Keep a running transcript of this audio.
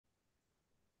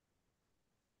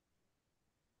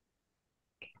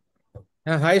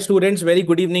Hi students, very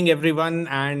good evening everyone,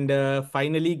 and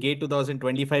finally GATE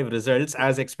 2025 results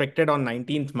as expected on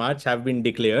 19th March have been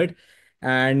declared.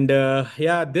 And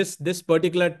yeah, this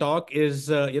particular talk is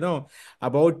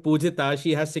about Pujitha.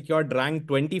 She has secured rank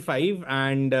 25,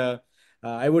 and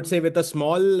I would say with a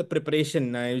small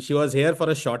preparation. She was here for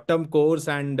a short-term course,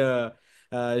 and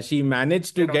she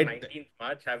managed to get 19th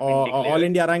March have been All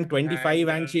India rank 25,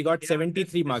 and she got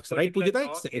 73 marks, right Pujitha?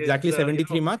 It's exactly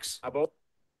 73 marks. About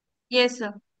Yes,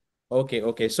 sir. Okay,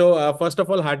 okay. So, first of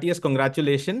all, heartiest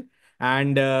congratulations.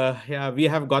 And yeah, we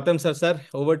have Gautam sir.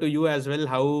 Over to you as well.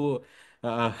 How,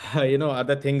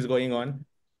 other things going on?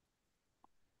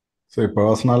 See,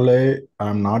 personally,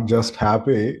 I'm not just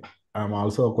happy, I'm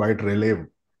also quite relieved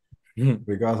Hmm.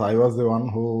 because I was the one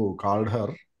who called her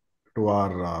to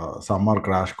our summer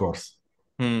crash course.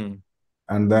 Hmm.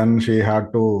 And then she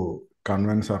had to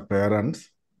convince her parents.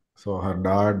 So her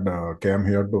dad came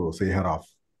here to see her off.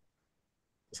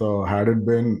 So had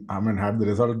the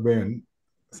result been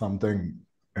something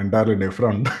entirely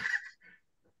different,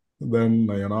 then,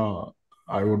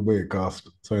 I would be cursed.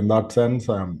 So in that sense,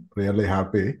 I'm really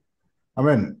happy. I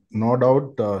mean, no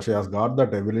doubt she has got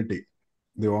that ability.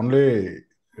 The only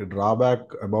drawback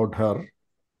about her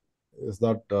is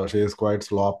that she is quite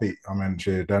sloppy. I mean,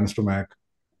 she tends to make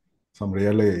some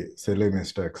really silly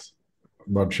mistakes,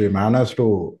 but she managed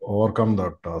to overcome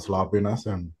that sloppiness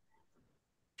and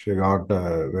she got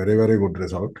a very, very good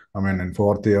result. I mean, in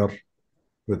fourth year,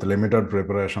 with limited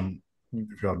preparation, Hmm.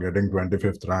 if you are getting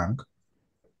 25th rank,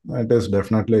 it is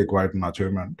definitely quite an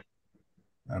achievement.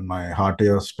 And my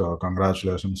heartiest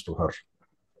congratulations to her.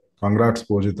 Congrats,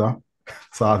 Pujita.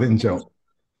 సాధించావు.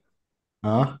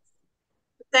 ఆ?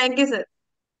 Thank you, sir.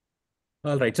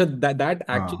 All right. So that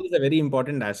ఆ. actually is a very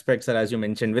important aspect, sir, as you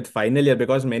mentioned, with final year,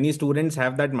 because many students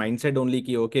have that mindset only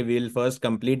ki, okay, we'll first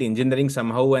complete engineering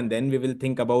somehow and then we will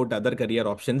think about other career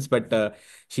options. But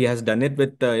she has done it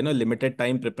with limited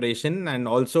time preparation, and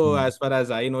also Hmm. as far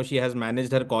as I know, she has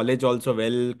managed her college also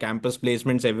well, campus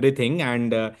placements, everything,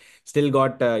 and still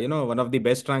got one of the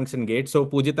best ranks in GATE. So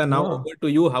Pujita, now Yeah. over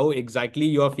to you. How exactly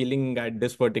you are feeling at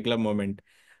this particular moment?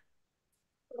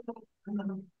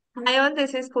 Hi all,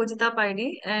 this is Pujitha Pydi,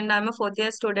 and I'm a fourth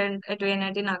year student at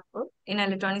UNIT Nagpur in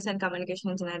Electronics and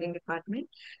Communication Engineering Department.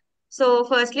 So,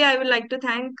 firstly, I would like to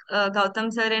thank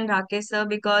Gautam sir and Rakesh sir,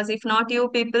 because if not you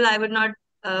people,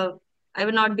 uh, I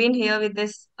would not been here with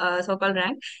this so-called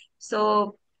rank. So,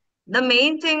 the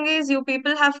main thing is you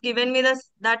people have given me this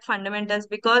that fundamentals,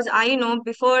 because I know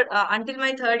before until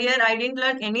my third year I didn't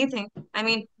learn anything. I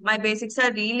mean, my basics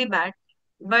are really bad,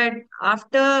 but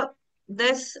after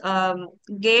this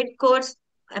gate course,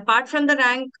 apart from the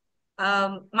rank,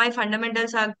 my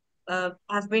fundamentals are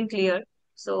have been clear.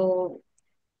 So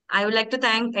I would like to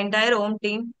thank entire home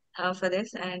team for this,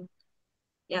 and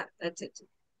yeah, that's it.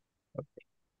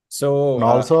 So, And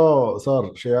also, sir,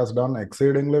 she has done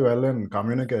exceedingly well in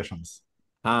communications.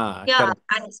 Yeah, correct.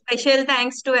 and special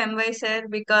thanks to MY sir,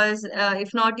 because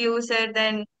if not you sir,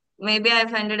 then maybe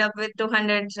I've ended up with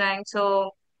 200 rank. So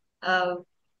uh,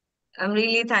 I'm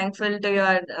really thankful to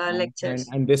your And lectures.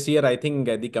 and this year, I think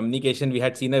the communication we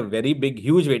had seen a very big,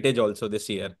 huge weightage also this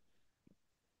year.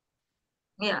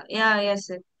 Yeah, yeah, yes,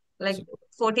 sir. Like So,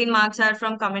 14 marks are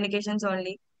from communications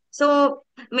only. So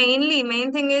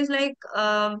main thing is like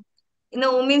in the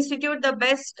home institute, the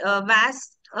best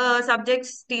vast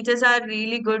subjects teachers are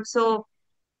really good. So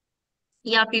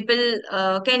yeah, people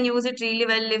can use it really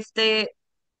well if they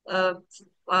uh,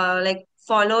 like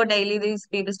follow daily these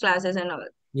people's classes and all.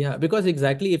 yeah, because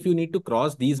exactly if you need to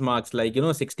cross these marks, like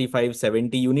 65,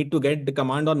 70, you need to get the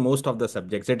command on most of the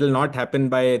subjects. It will not happen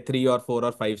by three or four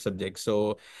or five subjects.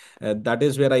 So that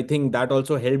is where I think that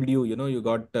also helped you. You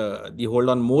got the hold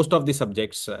on most of the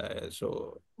subjects.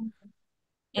 So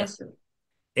yeah. Yes, sir.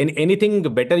 Anything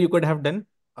better you could have done,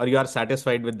 or you are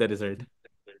satisfied with the result?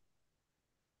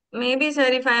 Maybe, sir,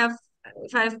 if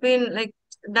I've been like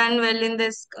done well in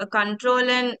this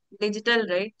control and digital,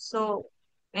 right? So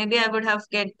maybe I would have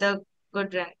get the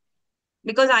good rank,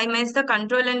 because I missed the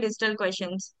control and digital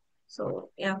questions. So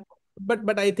yeah,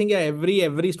 But I think yeah,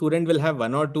 every student will have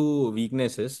one or two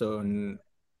weaknesses. So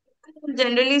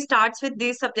generally starts with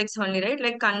these subjects only, right?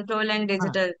 Like control and ah,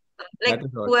 digital. that Like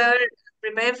is what. whoever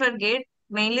prepare for gate,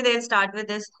 mainly they'll start with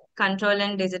this control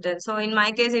and digital. So in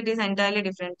my case, it is entirely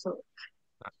different. So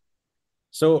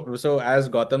So as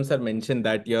Gautam sir mentioned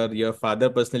that your father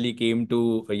personally came to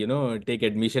take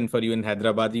admission for you in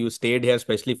Hyderabad. You stayed here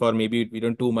especially for maybe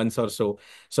 2 months or so.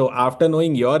 So after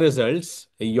knowing your results,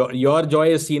 your joy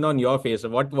is seen on your face.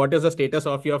 What is the status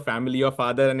of your family, your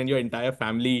father, and then your entire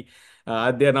family?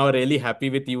 They're now really happy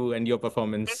with you and your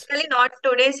performance. Actually, not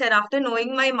today, sir. After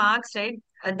knowing my marks, right,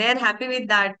 they're happy with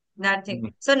that thing.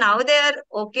 Mm. So now they are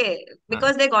okay Ah,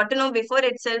 because they got to know before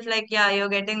itself, like, yeah, you're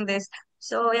getting this.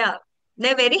 So yeah,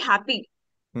 they're very happy.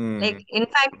 Like, hmm. in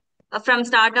fact, from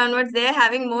start onwards, they're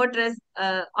having more trust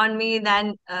on me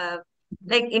than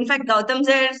like. In fact, Gautam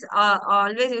sir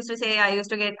always used to say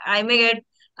I may get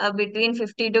between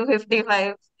 50 to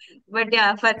 55. But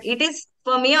yeah,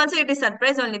 for me also it is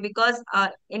surprise only because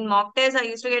in mock tests I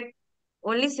used to get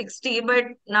only 60, but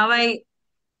now I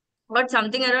got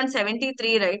something around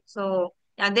 73, right? So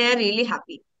yeah, they are really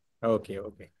happy. Okay,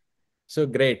 okay. So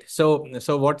great. So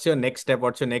what's your next step?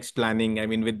 What's your next planning? I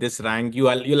mean, with this rank,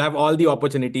 you'll have all the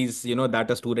opportunities, that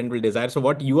a student will desire. So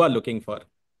what you are looking for?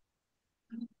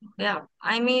 Yeah,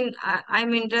 I mean,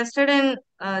 I'm interested in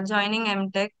joining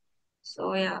MTech.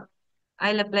 So yeah,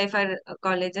 I'll apply for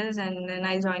colleges and then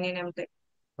I join in MTech.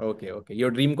 Okay, okay.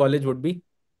 Your dream college would be?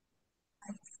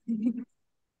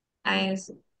 I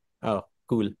Oh,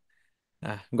 cool.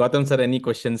 Gautam sir, any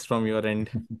questions from your end?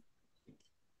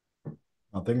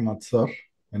 Nothing much, sir.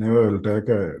 Anyway, we'll take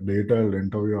a detailed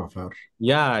interview of her.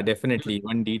 Yeah, definitely.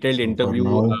 One detailed So for interview.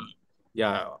 now,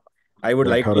 Yeah, I would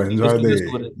let like to her say this enjoy to the the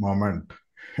student. moment.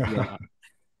 Yeah.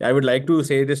 I would like to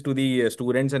say this to the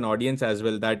students and audience as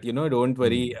well that, don't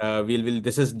worry. Mm.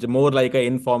 This is more like an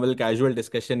informal, casual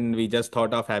discussion we just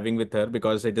thought of having with her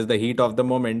because it is the heat of the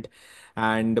moment.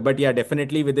 But yeah,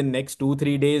 definitely within next 2,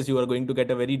 3 days, you are going to get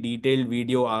a very detailed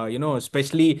video,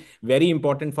 especially very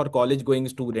important for college going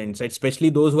students,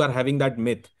 especially those who are having that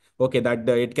myth. Okay, that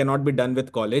it cannot be done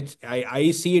with college. I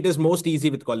see it is most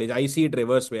easy with college. I see it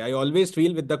reverse way. I always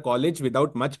feel with the college,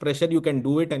 without much pressure, you can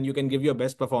do it and you can give your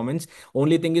best performance.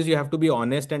 Only thing is you have to be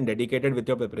honest and dedicated with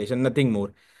your preparation, nothing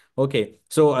more. Okay,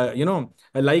 so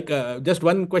just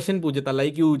one question, Pujita.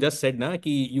 Like you just said, na,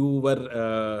 ki you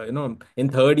were in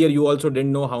third year, you also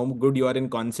didn't know how good you are in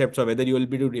concepts or whether you will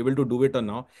be able to do it or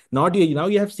not. Not you now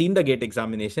you have seen the gate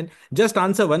examination. Just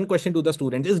answer one question to the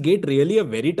students: is gate really a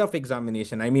very tough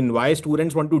examination? I mean, why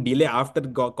students want to delay after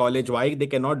college? Why they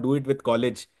cannot do it with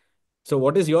college? So,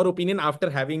 what is your opinion after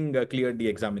having cleared the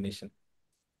examination?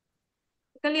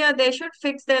 yeah, they should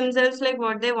fix themselves like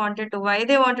what they wanted to, why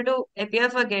they wanted to appear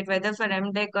for GATE, whether for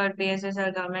MTech or PSS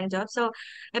or government job. So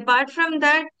apart from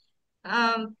that,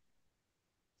 um,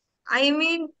 I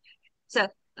mean, sir,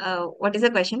 what is the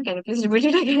question? Can you please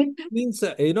repeat it again? Means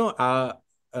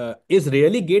is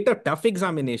really gate a tough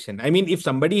examination? I mean, if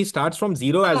somebody starts from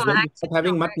zero No, as well actually, without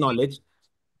having much no. knowledge.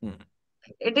 Hmm.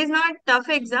 It is not tough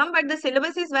exam, but the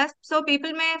syllabus is vast, so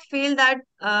people may feel that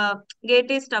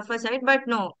GATE is tougher side, but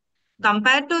no.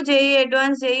 Compared to JE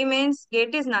Advanced, JE Mains,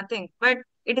 GATE is nothing. But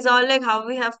it is all like how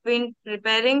we have been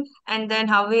preparing and then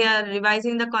how we are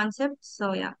revising the concept.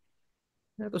 So yeah.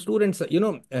 Yeah, the students,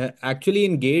 actually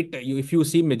in GATE, if you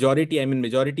see majority, I mean,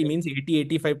 majority means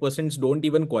 80-85% don't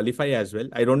even qualify as well.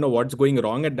 I don't know what's going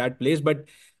wrong at that place, but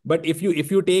if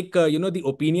you take, the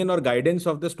opinion or guidance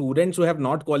of the students who have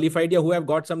not qualified or who have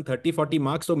got some 30-40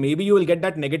 marks, so maybe you will get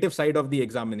that negative side of the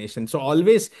examination. So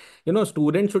always,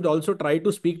 students should also try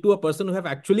to speak to a person who have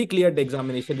actually cleared the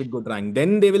examination with good rank.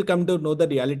 Then they will come to know the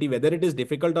reality, whether it is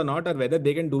difficult or not, or whether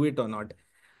they can do it or not.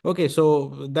 Okay,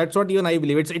 so that's what even I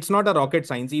believe. It's not a rocket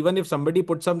science. Even if somebody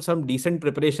puts some decent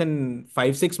preparation,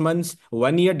 5-6 months,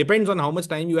 1 year, depends on how much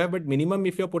time you have. But minimum,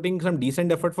 if you're putting some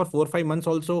decent effort for 4-5 months,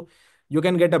 also you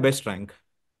can get a best rank.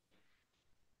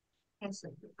 Yes,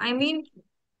 sir. I mean,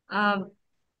 um,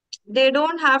 they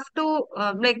don't have to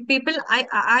like people.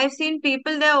 I've seen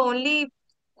people they're only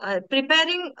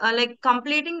preparing like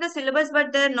completing the syllabus,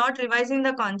 but they're not revising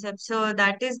the concept. So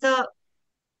that is the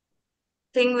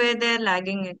thing where they're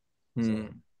lagging it. So Hmm.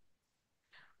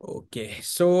 Okay,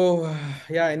 so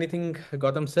yeah, anything,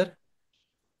 Gautam sir?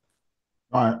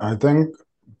 I think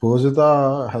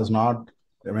Pujitha has not,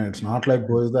 I mean, it's not like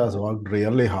Pujitha has worked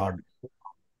really hard.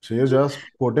 She just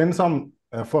put in some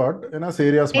effort in a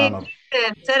serious I, manner.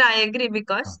 sir, I agree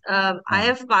because I Uh,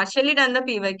 have partially done the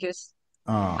PYQs.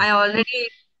 uh, I already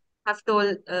have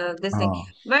told this thing, uh,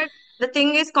 but the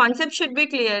thing is, concept should be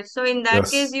clear. So in that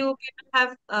case, yes. you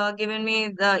have given me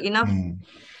the enough Mm.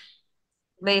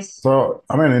 base. So,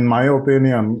 I mean, in my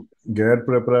opinion, GATE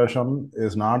preparation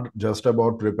is not just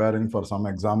about preparing for some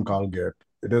exam called GATE.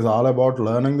 It is all about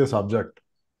learning the subject,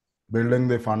 building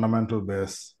the fundamental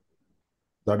base.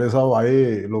 That is how I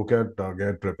look at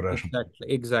GATE preparation.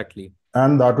 Exactly, exactly.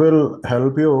 And that will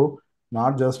help you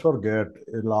not just for GATE,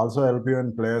 it will also help you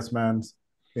in placements,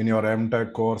 in your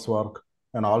MTech coursework,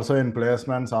 and also in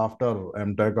placements after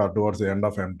MTech or towards the end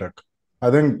of MTech.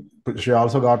 I think she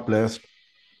also got placed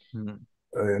Hmm.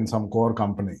 in some core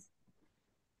company.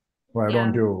 Why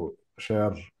don't Yeah. you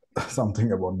share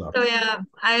something about that. So yeah,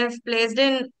 I have placed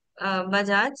in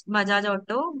Bajaj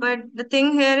Auto, but the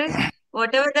thing here is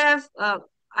whatever they have,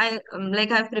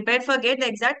 I've prepared for GATE. The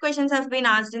exact questions have been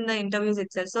asked in the interviews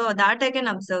itself, so that I can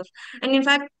observe. And in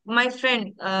fact, my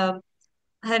friend,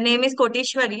 her name is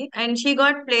Kotishwari, and she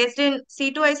got placed in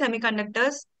C2I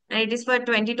Semiconductors, and it is for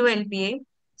 22 LPA.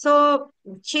 So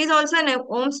she's also an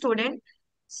home student.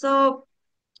 So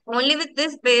only with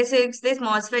this basics, this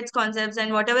MOSFETs concepts,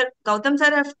 and whatever Gautam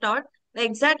sir have taught, the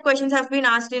exact questions have been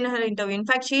asked in her interview. In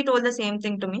fact, she told the same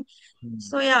thing to me. Hmm.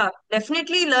 So yeah,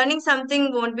 definitely learning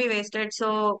something won't be wasted.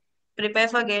 So prepare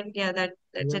for GATE. Yeah, that's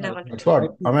it I Yeah, wanted That's to say.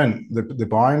 what I mean. The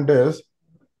point is,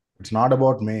 it's not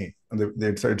about me.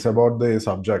 It's about the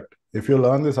subject. If you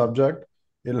learn the subject,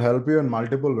 it'll help you in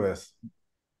multiple ways.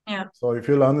 Yeah. So if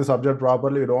you learn the subject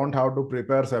properly, you don't have to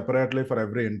prepare separately for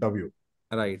every interview.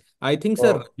 right. I think,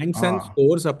 sir, So, ranks and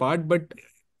scores apart, but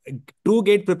true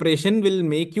GATE preparation will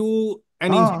make you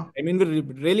an engineer. ah, I mean, will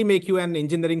really make you an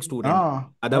engineering student. yeah,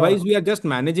 Otherwise, we are just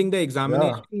managing the yeah,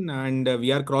 examination and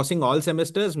we are crossing all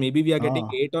semesters. Maybe we are getting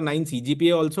ah. 8 or 9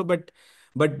 CGPA also, but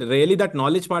really that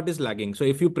knowledge part is lagging. So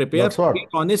if you prepare That's for what. GATE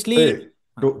honestly, See,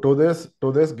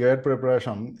 to this gate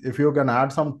preparation, if you can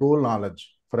add some tool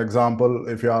knowledge, for example,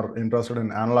 if you are interested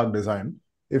in analog design,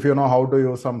 if you know how to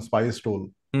use some spice tool,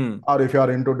 hmm, or if you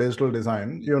are into digital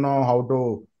design, you know how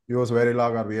to use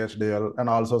Verilog or VHDL and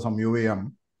also some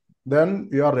UVM, then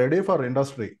you are ready for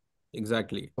industry.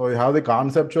 exactly. So you have the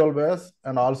conceptual base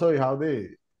and also you have the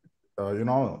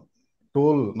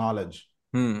tool knowledge.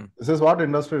 Hmm, This is what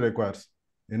industry requires.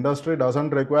 Industry doesn't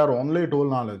require only tool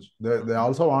knowledge. They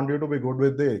also want you to be good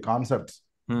with the concepts.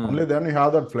 hmm, Only then you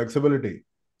have that flexibility.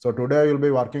 So today you'll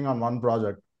be working on one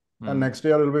project, and hmm, next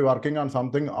year you'll be working on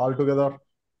something altogether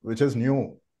which is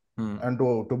new. hmm, And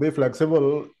to be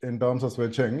flexible in terms of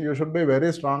switching, you should be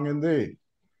very strong in the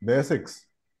basics.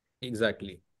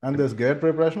 exactly. And this gate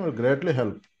preparation will greatly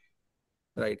help.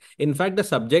 Right. In fact, the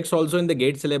subjects also in the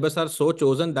GATE syllabus are so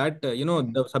chosen that,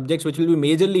 Hmm. the subjects which will be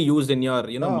majorly used in your,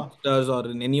 Yeah, masters or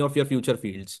in any of your future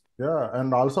fields. yeah.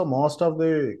 And also most of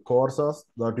the courses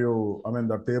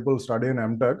that people study in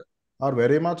MTech are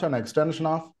very much an extension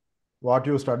of what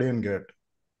you study in GATE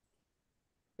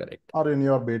Correct. or in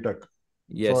your BTech. So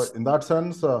Yes. in that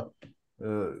sense,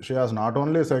 she has not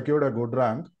only secured a good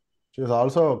rank, she has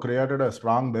also created a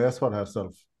strong base for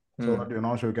herself so Hmm.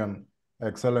 that she can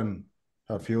excel in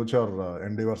her future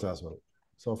endeavors as well.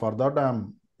 So for that,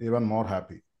 I'm even more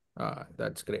happy.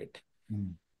 That's great.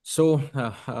 Mm. So,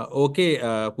 okay,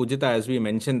 Pujita, as we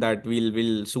mentioned that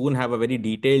we'll soon have a very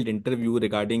detailed interview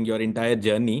regarding your entire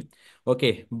journey.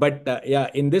 Okay, but yeah,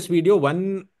 in this video,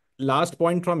 one last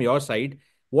point from your side.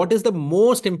 What is the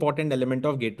most important element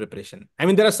of GATE preparation? I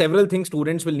mean, there are several things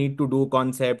students will need to do: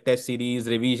 concept, test series,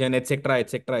 revision, etc.,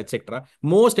 etc., etc.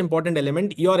 Most important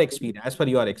element, your experience, as per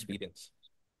your experience.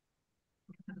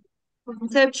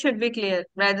 Concept should be clear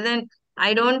rather than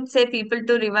I don't say people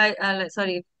to revise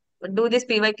sorry do this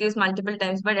PYQs multiple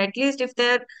times, but at least if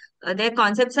their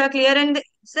concepts are clear and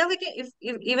so we can if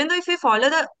even though if we follow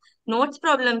the notes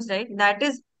problems, right, that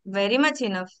is very much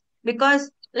enough because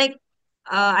like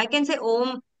I can say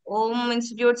Om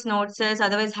Institute's notes says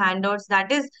otherwise handouts,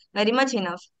 that is very much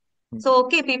enough. So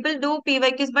okay, people do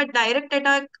PYQs, but direct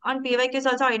attack on PYQs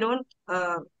also I don't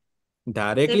say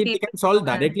Directly they people can solve.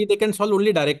 Directly they can solve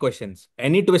only direct questions.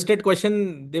 Any twisted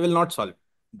question they will not solve.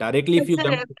 Directly, if you Sir,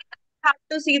 jump. every time we have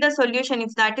to see the solution.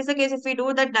 If that is the case, if we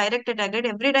do that direct attack, right,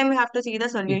 every time we have to see the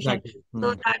solution. Exactly.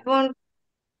 So that won't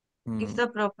give Hmm. the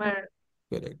proper.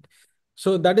 Correct.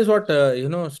 So that is what,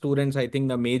 students, I think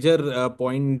the major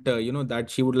point, that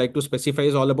she would like to specify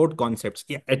is all about concepts,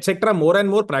 yeah, etc. More and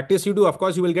more practice you do, of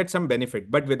course, you will get some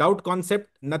benefit, but without concept,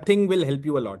 nothing will help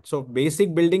you a lot. So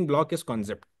basic building block is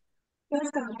concept. You're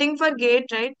starting for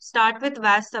GATE, right? Start with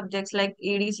vast subjects like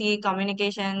EDC,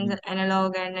 communications, Mm.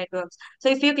 analog, and networks. So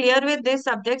if you clear with these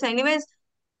subjects, anyways,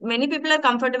 many people are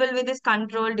comfortable with this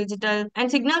control, digital,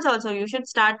 and signals also. You should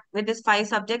start with these five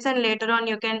subjects, and later on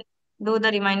you can do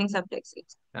the remaining subjects.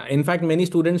 In fact, many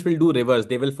students will do reverse.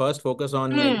 They will first focus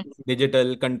on Hmm.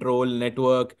 digital control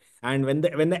network, and when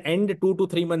the end 2 to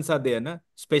 3 months are there, na,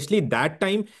 especially that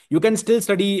time, you can still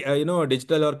study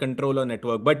digital or control or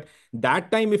network. But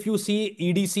that time, if you see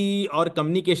EDC or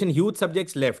communication, huge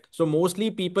subjects left. So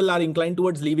mostly people are inclined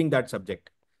towards leaving that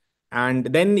subject. And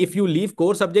then if you leave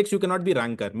core subjects, you cannot be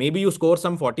ranker. Maybe you score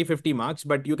some 40, 50 marks,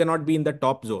 but you cannot be in the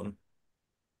top zone.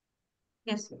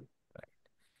 Yes.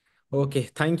 Okay,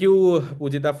 thank you,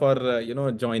 Pujita,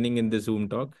 for joining in the Zoom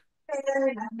talk.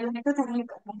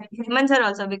 Humans are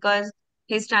also because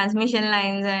his transmission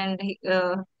lines and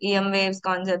EM waves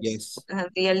concepts Yes. have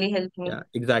really helped me. Yeah,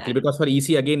 exactly. And Because for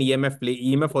EC again,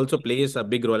 EMF also plays a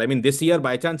big role. I mean, this year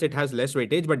by chance it has less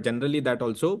weightage, but generally that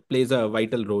also plays a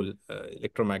vital role.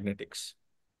 Electromagnetics.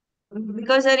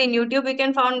 because in YouTube we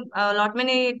can find a lot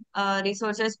many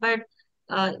resources, but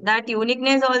that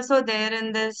uniqueness also there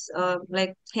in this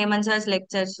like Hemant sir's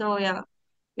lecture. So yeah,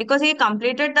 because he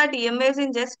completed that EM waves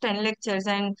in just 10 lectures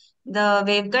and the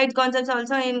waveguide concepts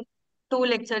also in 2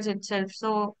 lectures itself.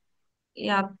 So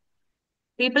yeah,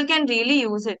 people can really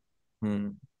use it. Hmm.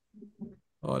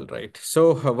 All right.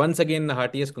 So once again,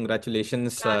 heartiest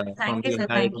congratulations from Thank you, the sir.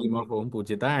 entire Thank you. team of Home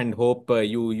Pujita, and hope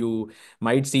you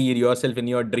might see yourself in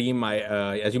your dream.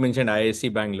 As you mentioned,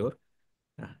 IISc Bangalore.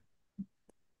 Yeah.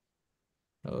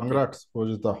 Okay. Congrats,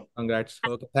 Pujita. Congrats.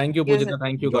 Okay. Thank you, Yes, sir. Pujita.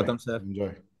 Thank you, Enjoy, Gautam sir.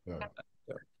 enjoy. Yeah.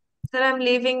 Sir, I'm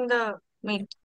leaving the meet.